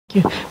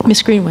Thank you.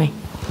 Ms. Greenway.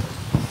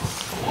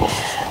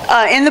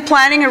 In the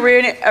planning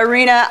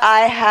arena,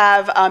 I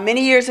have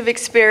many years of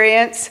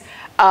experience.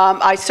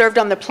 I served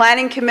on the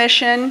Planning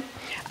Commission.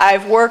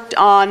 I've worked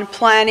on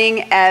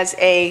planning as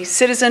a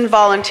citizen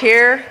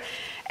volunteer,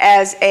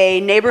 as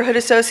a neighborhood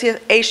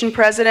association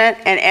president,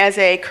 and as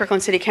a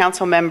Kirkland City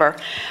Council member.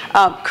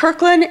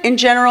 Kirkland, in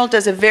general,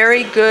 does a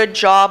very good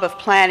job of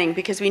planning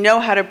because we know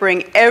how to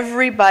bring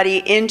everybody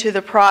into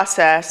the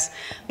process,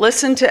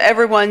 listen to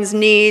everyone's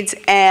needs,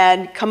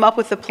 and come up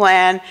with a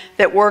plan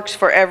that works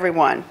for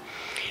everyone.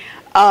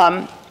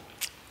 I'm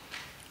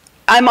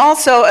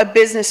also a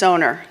business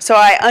owner, so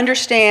I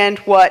understand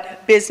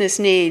what business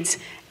needs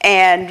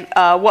and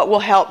what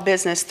will help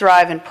business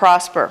thrive and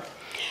prosper.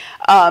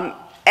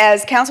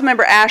 As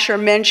Councilmember Asher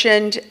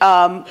mentioned,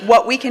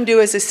 what we can do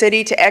as a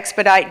city to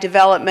expedite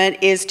development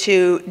is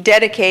to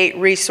dedicate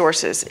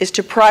resources, is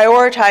to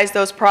prioritize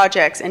those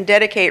projects and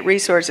dedicate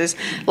resources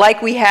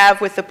like we have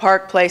with the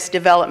Park Place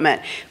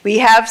development. We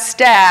have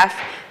staff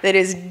that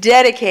is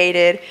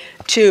dedicated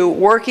to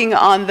working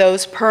on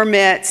those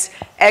permits,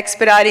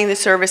 expediting the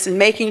service, and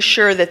making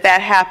sure that that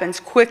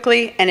happens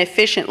quickly and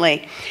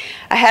efficiently.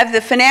 I have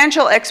the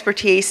financial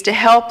expertise to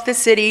help the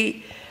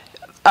city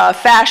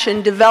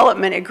fashion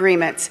development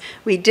agreements.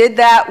 We did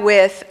that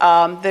with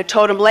the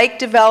Totem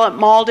Lake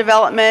mall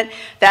development.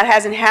 That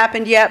hasn't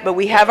happened yet, but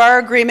we have our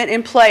agreement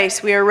in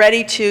place. We are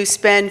ready to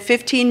spend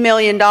 $15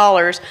 million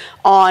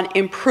on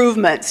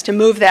improvements to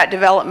move that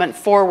development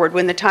forward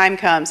when the time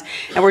comes.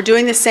 And we're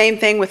doing the same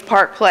thing with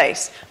Park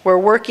Place. We're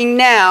working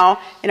now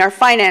in our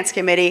Finance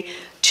Committee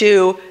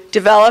to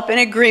develop an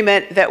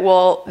agreement that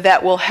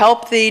will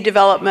help the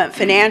development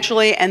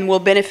financially and will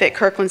benefit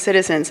Kirkland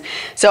citizens.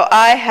 So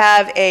I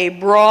have a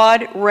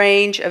broad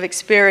range of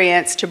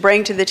experience to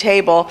bring to the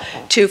table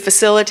to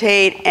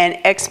facilitate and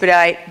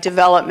expedite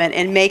development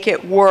and make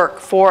it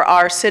work for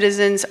our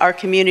citizens, our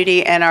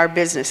community, and our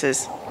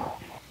businesses.